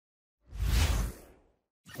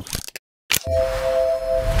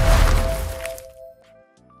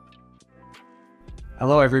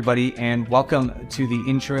Hello everybody, and welcome to the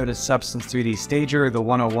Intro to Substance 3D Stager, the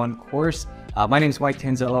 101 course. My name is Mike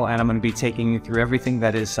Tanzello, and I'm going to be taking you through everything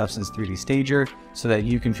that is Substance 3D Stager so that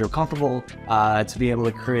you can feel comfortable to be able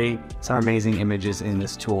to create some amazing images in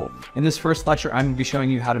this tool. In this first lecture, I'm going to be showing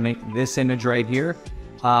you how to make this image right here.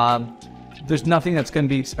 There's nothing that's going to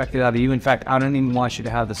be expected out of you. In fact, I don't even want you to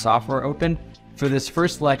have the software open. For this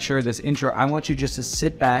first lecture, this intro, I want you just to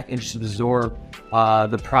sit back and just absorb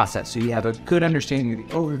the process. So you have a good understanding of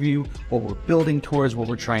the overview, what we're building towards, what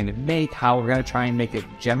we're trying to make, how we're going to try and make it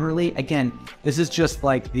generally. Again, this is just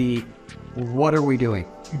like the what are we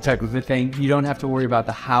doing type of a thing. You don't have to worry about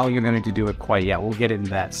the how you're going to do it quite yet. We'll get into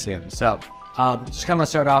that soon. So just kind of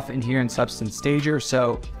start off in here in Substance Stager.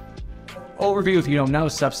 So overview, if you don't know,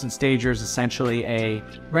 Substance Stager is essentially a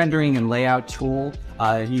rendering and layout tool.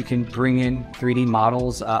 You can bring in 3D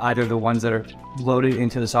models, either the ones that are loaded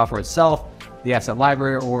into the software itself, the asset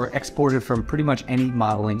library, or exported from pretty much any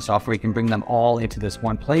modeling software. You can bring them all into this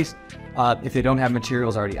one place. If they don't have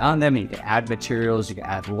materials already on them, you can add materials, you can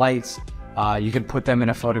add lights, you can put them in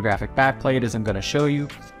a photographic backplate, as I'm going to show you,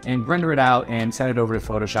 and render it out and send it over to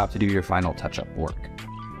Photoshop to do your final touch-up work.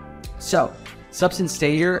 So, Substance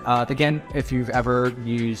Stager, again, if you've ever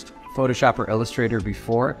used Photoshop or Illustrator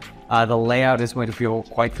before, the layout is going to feel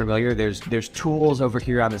quite familiar. There's tools over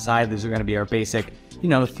here on the side. These are going to be our basic,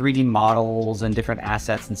 3D models and different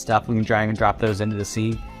assets and stuff. We can drag and drop those into the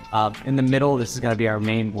scene. In the middle, this is going to be our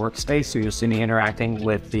main workspace. So you'll see me interacting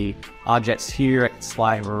with the objects here. I can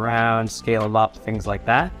slide them around, scale them up, things like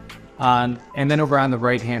that. And then over on the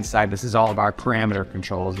right-hand side, this is all of our parameter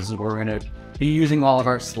controls. This is where we're going to be using all of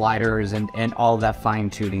our sliders and all of that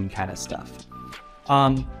fine-tuning kind of stuff.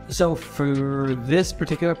 So for this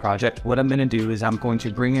particular project, what I'm going to do is I'm going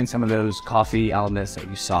to bring in some of those coffee elements that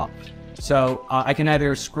you saw. So I can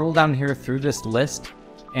either scroll down here through this list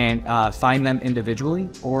and find them individually,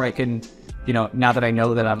 or I can, now that I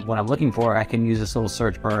know that what I'm looking for, I can use this little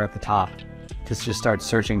search bar at the top to just start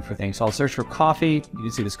searching for things. So I'll search for coffee. You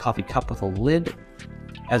can see this coffee cup with a lid,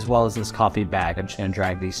 as well as this coffee bag. I'm just going to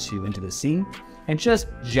drag these two into the scene and just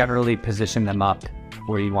generally position them up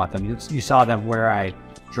where you want them. You saw them where I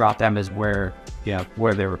dropped them is where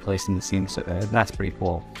they were placed in the scene. So that's pretty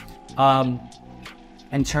cool.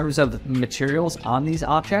 In terms of materials on these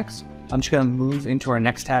objects, I'm just going to move into our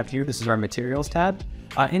next tab here. This is our materials tab.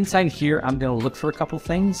 Inside here, I'm going to look for a couple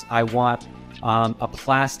things. I want a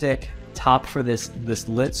plastic top for this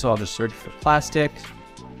lid. So I'll just search for plastic.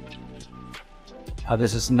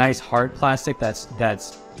 This is nice hard plastic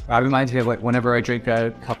that reminds me of like whenever I drink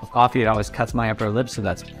a cup of coffee, it always cuts my upper lip, so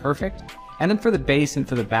that's perfect. And then for the base and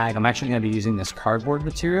for the bag, I'm actually going to be using this cardboard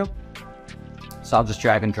material. So I'll just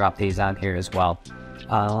drag and drop these on here as well.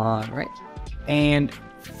 Right. And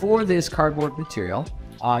for this cardboard material,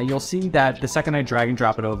 you'll see that the second I drag and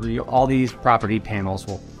drop it over, all these property panels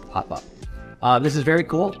will pop up. This is very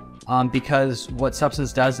cool because what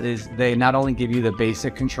Substance does is they not only give you the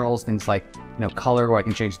basic controls, things like color, where I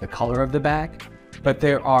can change the color of the bag, but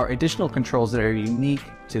there are additional controls that are unique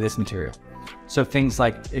to this material. So things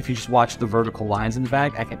like if you just watch the vertical lines in the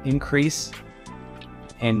bag, I can increase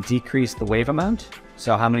and decrease the wave amount.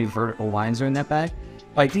 So how many vertical lines are in that bag?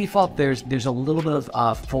 By default, there's a little bit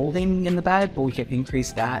of folding in the bag, but we can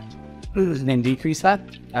increase that and then decrease that.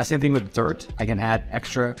 Same thing with dirt. I can add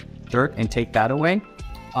extra dirt and take that away.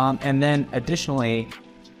 And then additionally,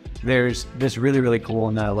 there's this really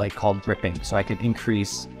cool called gripping. So I can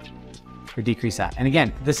increase or decrease that. And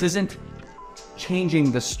again, this isn't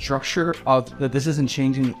changing the structure this isn't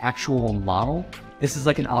changing the actual model. This is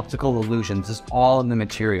like an optical illusion. This is all in the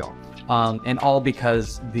material. And all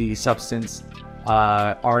because the Substance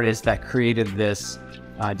artist that created this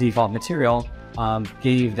default material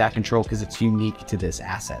gave that control because it's unique to this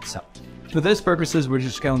asset. So for those purposes, we're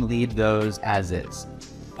just going to leave those as is.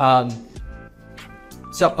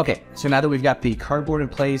 Okay, so now that we've got the cardboard in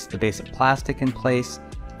place, the basic plastic in place,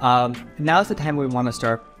 now's the time we want to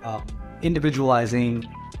start individualizing,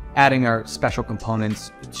 adding our special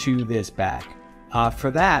components to this bag. For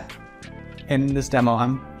that, in this demo,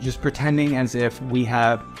 I'm just pretending as if we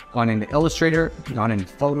have gone into Illustrator, gone into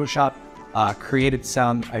Photoshop, created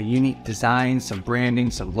some unique designs, some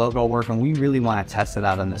branding, some logo work, and we really want to test it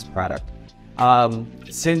out on this product.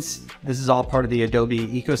 Since this is all part of the Adobe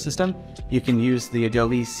ecosystem, you can use the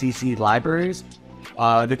Adobe CC libraries.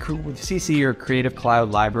 The CC or Creative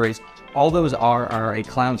Cloud libraries, all those are a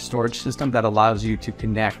cloud storage system that allows you to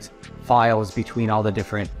connect files between all the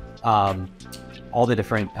different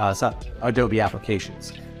Adobe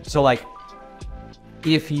applications. So like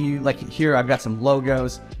if you here, I've got some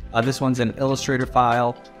logos. This one's an Illustrator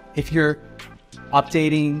file. If you're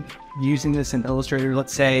updating using this in Illustrator,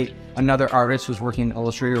 let's say another artist was working in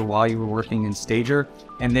Illustrator while you were working in Stager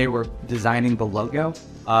and they were designing the logo,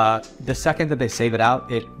 the second that they save it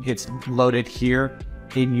out, it gets loaded here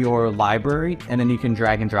in your library, and then you can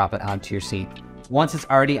drag and drop it onto your scene. Once it's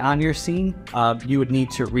already on your scene, you would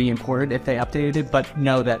need to re-import it if they updated it, but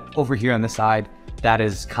know that over here on the side, that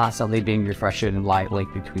is constantly being refreshed and live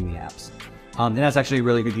link between the apps. And that's actually a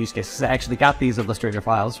really good use case, because I actually got these Illustrator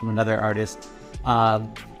files from another artist,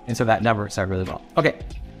 and so that works out really well. Okay,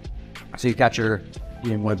 so you've got your,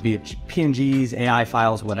 what be it PNGs, AI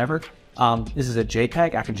files, whatever. This is a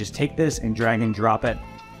JPEG. I can just take this and drag and drop it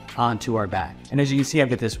onto our bag. And as you can see, I've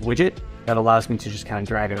got this widget that allows me to just kind of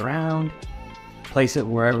drag it around, place it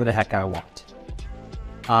wherever the heck I want.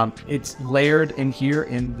 It's layered in here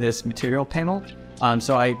in this material panel.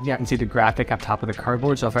 So I can see the graphic up top of the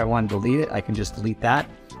cardboard. So if I want to delete it, I can just delete that,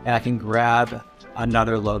 and I can grab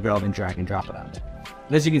another logo and drag and drop it on there.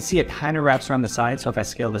 And as you can see, it kind of wraps around the side. So if I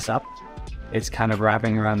scale this up, it's kind of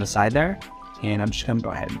wrapping around the side there. And I'm just going to go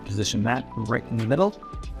ahead and position that right in the middle.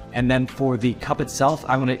 And then for the cup itself,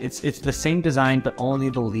 it's the same design, but only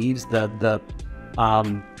the leaves, the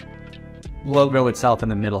logo itself in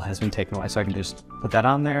the middle has been taken away. So I can just put that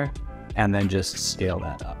on there and then just scale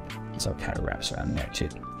that up. So it kind of wraps around there too.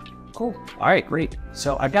 Cool. All right, great.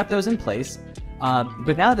 So I've got those in place.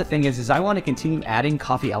 But now the thing is I want to continue adding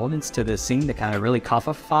coffee elements to this scene to kind of really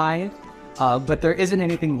coffeefy it. But there isn't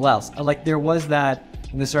anything else. Like there was that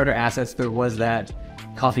in the starter assets, there was that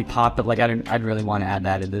coffee pot, but like I'd really want to add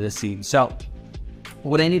that into this scene. So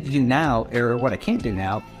what I need to do now, or what I can't do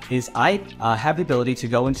now, is I have the ability to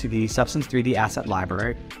go into the Substance 3D asset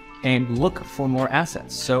library and look for more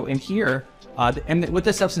assets. So in here, and what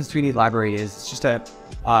the Substance 3D library is, it's just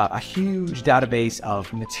a huge database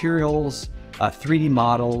of materials, 3D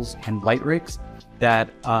models, and light rigs that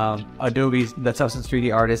Adobe's, the Substance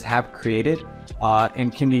 3D artists have created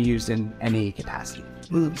and can be used in any capacity.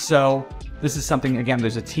 So this is something, again,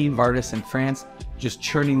 there's a team of artists in France just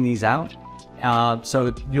churning these out.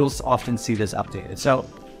 So you'll often see this updated. So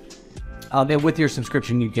with your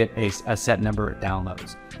subscription, you get a set number of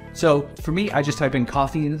downloads. So for me, I just type in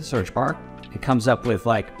coffee into the search bar. It comes up with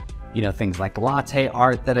things like latte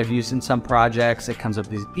art that I've used in some projects. It comes up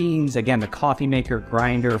with these beans, again, the coffee maker,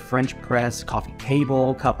 grinder, French press, coffee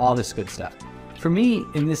table, cup, all this good stuff. For me,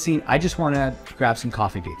 in this scene, I just want to grab some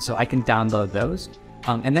coffee beans, so I can download those.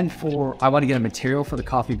 And then I want to get a material for the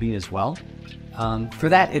coffee bean as well. For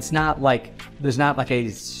that, there's not like a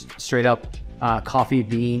straight up coffee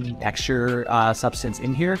bean texture substance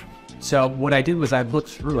in here. So what I did was I looked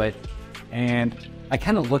through it, and I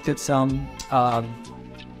kind of looked at some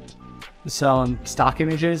stock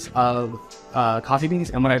images of coffee beans,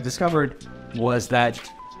 and what I discovered was that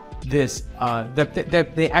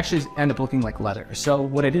they actually end up looking like leather. So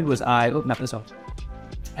what I did was I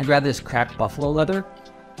grabbed this cracked buffalo leather,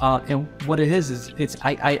 and what it is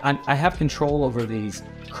I have control over these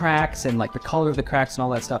cracks and like the color of the cracks and all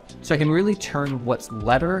that stuff, so I can really turn what's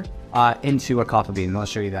leather into a coffee bean, and I'll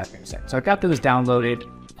show you that in a second. So I've got those downloaded.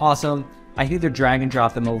 Awesome. I can either drag and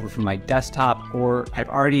drop them over from my desktop, or I've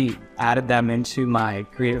already added them into my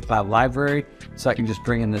Creative Cloud library, so I can just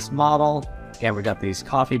bring in this model. Again, we've got these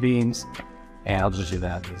coffee beans, and I'll just do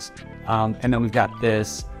that. And then we've got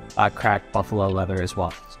this cracked buffalo leather as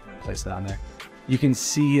well. So place that on there. You can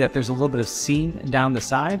see that there's a little bit of seam down the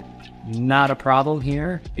side. Not a problem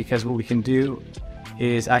here, because what we can do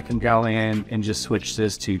is I can go in and just switch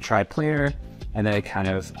this to triplanar, and then it kind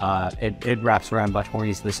of it wraps around much more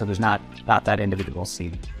easily, so there's not that individual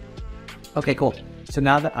seam. Okay, cool. So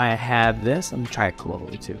now that I have this, let me try it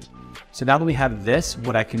globally too. So now that we have this,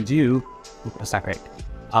 what I can do, that's not great.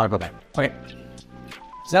 I'll go back. Okay.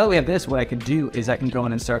 So now that we have this, what I can do is I can go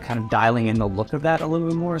in and start kind of dialing in the look of that a little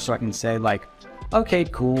bit more. So I can say like, okay,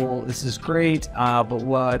 cool, this is great, but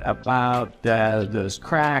what about those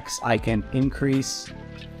cracks? I can increase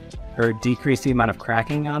or decrease the amount of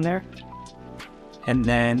cracking on there. And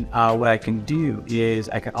then what I can do is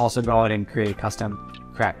I can also go in and create a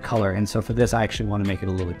custom crack color. And so for this, I actually want to make it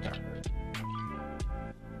a little bit darker.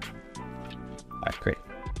 All right, great.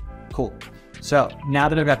 Cool. So now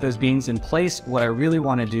that I've got those beans in place, what I really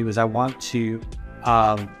want to do is I want to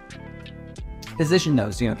position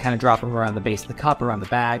those, kind of drop them around the base of the cup, around the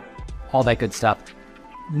bag, all that good stuff.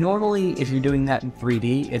 Normally, if you're doing that in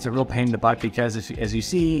 3D, it's a real pain in the butt, because as you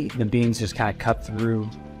see, the beans just kind of cut through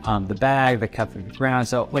the bag, they cut through the ground.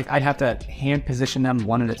 So like I'd have to hand position them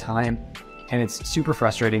one at a time, and it's super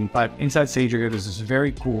frustrating. But inside Stager, there's this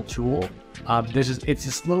very cool tool. It's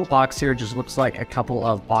this little box here. It just looks like a couple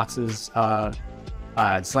of boxes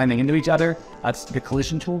slamming into each other. That's the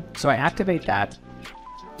collision tool. So I activate that,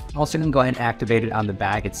 Also going to go ahead and activate it on the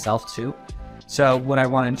bag itself too. So what I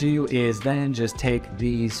want to do is then just take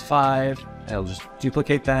these 5, I'll just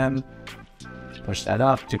duplicate them, push that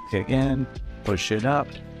up, duplicate again, push it up,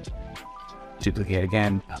 duplicate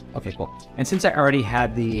again. Okay, cool. And since I already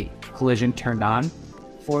had the collision turned on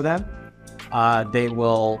for them,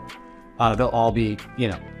 they'll all be,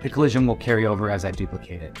 the collision will carry over as I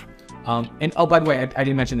duplicate it. And oh, by the way, I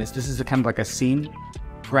didn't mention this. This is a kind of like a scene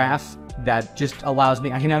graph that just allows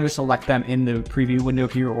me, I can either select them in the preview window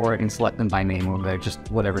here, or I can select them by name, or just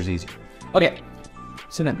whatever's easier. Okay,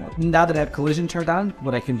 so then now that I have collision turned on,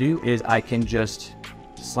 what I can do is I can just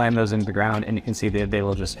slam those into the ground, and you can see that they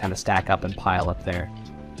will just kind of stack up and pile up there.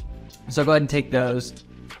 So I'll go ahead and take those,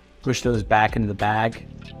 push those back into the bag.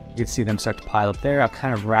 You can see them start to pile up there. I'll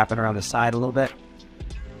kind of wrap it around the side a little bit.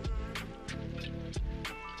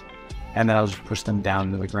 And then I'll just push them down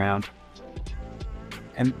into the ground.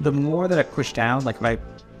 And the more that I push down, like if I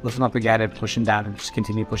lift them up again and push them down and just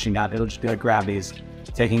continue pushing down, it'll just be like gravity's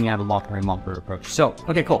taking out a lumper and lumper approach. So,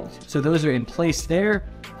 okay, cool. So those are in place there.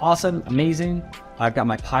 Awesome, amazing. I've got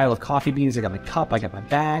my pile of coffee beans, I got my cup, I got my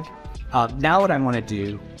bag. Now what I want to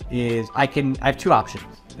do is I have 2 options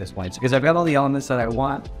at this point. Because I've got all the elements that I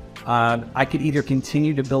want. I could either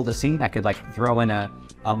continue to build a scene. I could like throw in a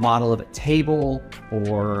model of a table,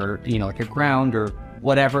 or like a ground or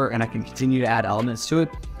whatever, and I can continue to add elements to it.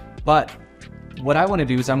 But what I want to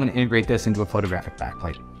do is I'm going to integrate this into a photographic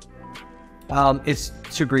backplate. It's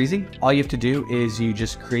super easy. All you have to do is you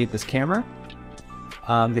just create this camera.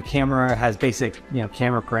 The camera has basic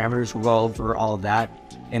camera parameters. We'll go over all of that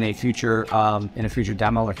in a future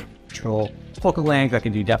demo. I can control focal length, I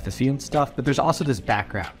can do depth of field stuff, but there's also this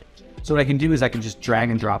background. So what I can do is I can just drag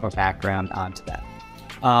and drop a background onto that.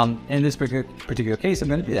 In this particular case, I'm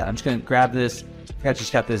going to do that. I'm just going to grab this. I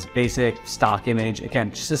just got this basic stock image.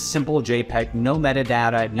 Again, just a simple JPEG, no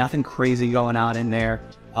metadata, nothing crazy going on in there.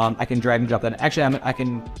 I can drag and drop that. Actually, I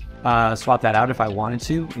can swap that out if I wanted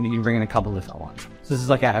to, and you can bring in a couple different ones. So this is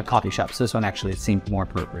like at a coffee shop. So this one actually seemed more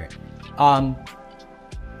appropriate.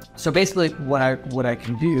 So basically, what I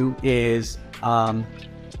can do is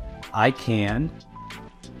I can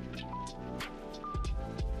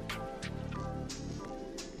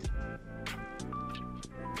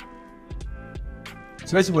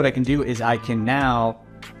So basically what I can do is I can now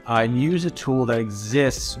use a tool that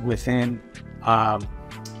exists within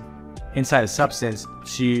inside of Substance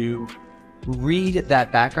to read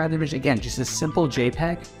that background image, again, just a simple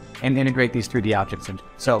JPEG, and integrate these 3D objects into it.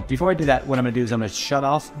 So before I do that, what I'm going to do is I'm going to shut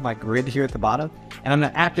off my grid here at the bottom, and I'm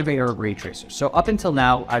going to activate our ray tracer. So up until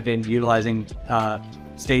now, I've been utilizing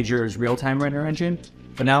Stager's real-time render engine,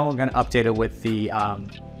 but now we're going to update it with the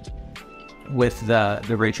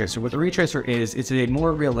ray tracer. What the ray tracer is, it's a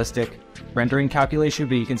more realistic rendering calculation,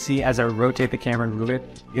 but you can see as I rotate the camera and move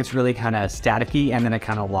it, it's really kind of staticky, and then it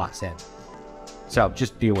kind of locks in. So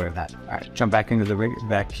just be aware of that. All right, jump back into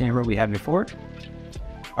that camera we had before.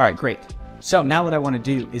 All right, great. So now what I want to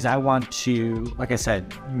do is I want to, like I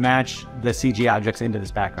said, match the CG objects into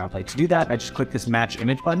this background plate. To do that, I just click this match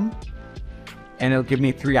image button, and it'll give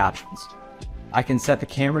me 3 options. I can set the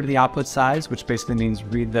camera to the output size, which basically means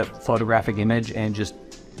read the photographic image and just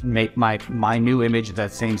make my new image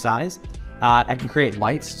that same size. I can create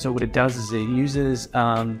lights. So what it does is it uses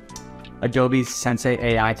Adobe Sensei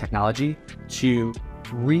AI technology to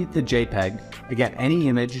read the JPEG. Again, any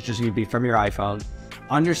image, just need to be from your iPhone,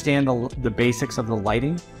 understand the basics of the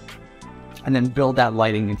lighting, and then build that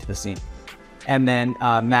lighting into the scene. And then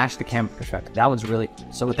match the camera perspective. That was really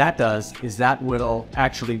cool. So what that does is that will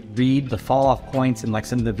actually read the fall off points and like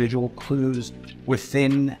some of the visual clues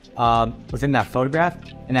within that photograph,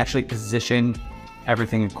 and actually position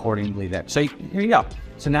everything accordingly there. So here you go.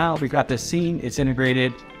 So now we've got this scene, it's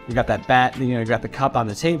integrated. We've got that bat, we've got the cup on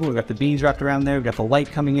the table, we've got the beans wrapped around there, we've got the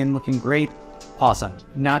light coming in looking great. Awesome.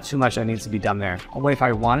 Not too much that needs to be done there. If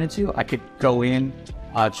I wanted to, I could go in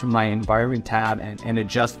to my environment tab and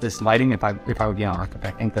adjust this lighting. If I would, if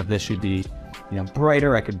I think that this should be,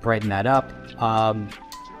 brighter, I could brighten that up.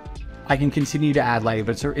 I can continue to add lighting,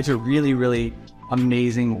 but it's a really, really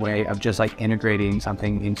amazing way of just like integrating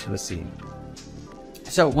something into a scene.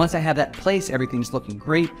 So once I have that in place, everything's looking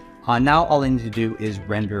great. Now all I need to do is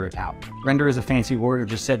render it out. Render is a fancy word,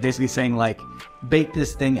 just basically saying like, bake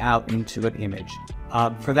this thing out into an image.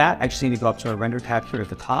 For that, I just need to go up to our render tab here at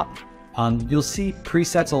the top. You'll see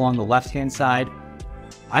presets along the left-hand side.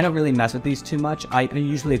 I don't really mess with these too much.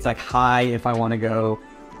 Usually it's like high if I want to go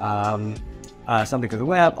something for the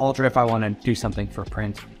web, ultra if I want to do something for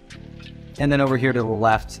print. And then over here to the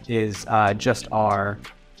left is just our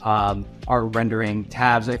rendering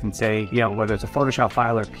tabs. I can say, whether it's a Photoshop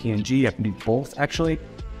file or PNG, I can do both actually.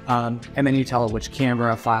 and then you tell it which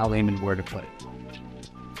camera, file name, and where to put it.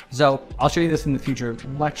 So I'll show you this in the future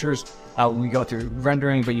lectures. We go through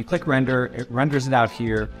rendering, but you click render, it renders it out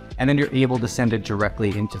here, and then you're able to send it directly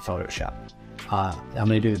into Photoshop. I'm going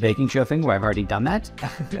to do the baking show thing where I've already done that.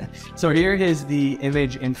 So here is the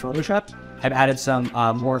image in Photoshop. I've added some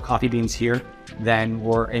more coffee beans here than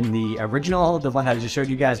were in the original, the one I just showed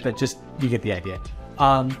you guys, but just you get the idea.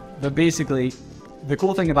 But basically, the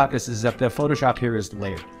cool thing about this is that the Photoshop here is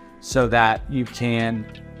layered so that you can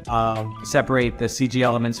separate the CG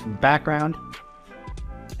elements from the background.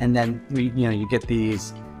 And then you get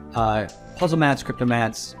these puzzle mats, crypto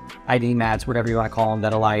mats, ID mats, whatever you want to call them,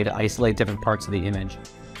 that allow you to isolate different parts of the image.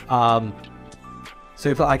 So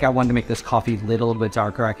if like I wanted to make this coffee a little bit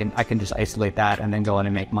darker, I can just isolate that and then go in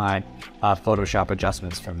and make my Photoshop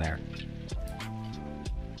adjustments from there.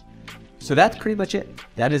 So that's pretty much it.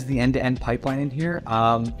 That is the end-to-end pipeline in here.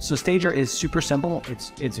 So Stager is super simple.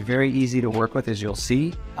 It's very easy to work with, as you'll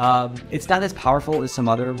see. It's not as powerful as some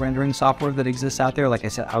other rendering software that exists out there. Like I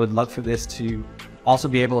said, I would love for this to also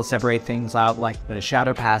be able to separate things out like the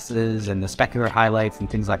shadow passes and the specular highlights and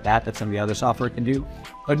things like that some of the other software can do.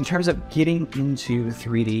 But in terms of getting into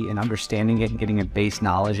 3D and understanding it and getting a base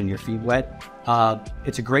knowledge in your feet wet,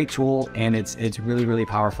 it's a great tool, and it's really, really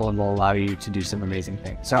powerful and will allow you to do some amazing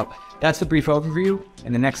things. So that's the brief overview.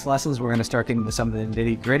 In the next lessons, we're going to start getting into some of the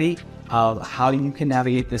nitty gritty of how you can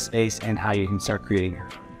navigate this space and how you can start creating your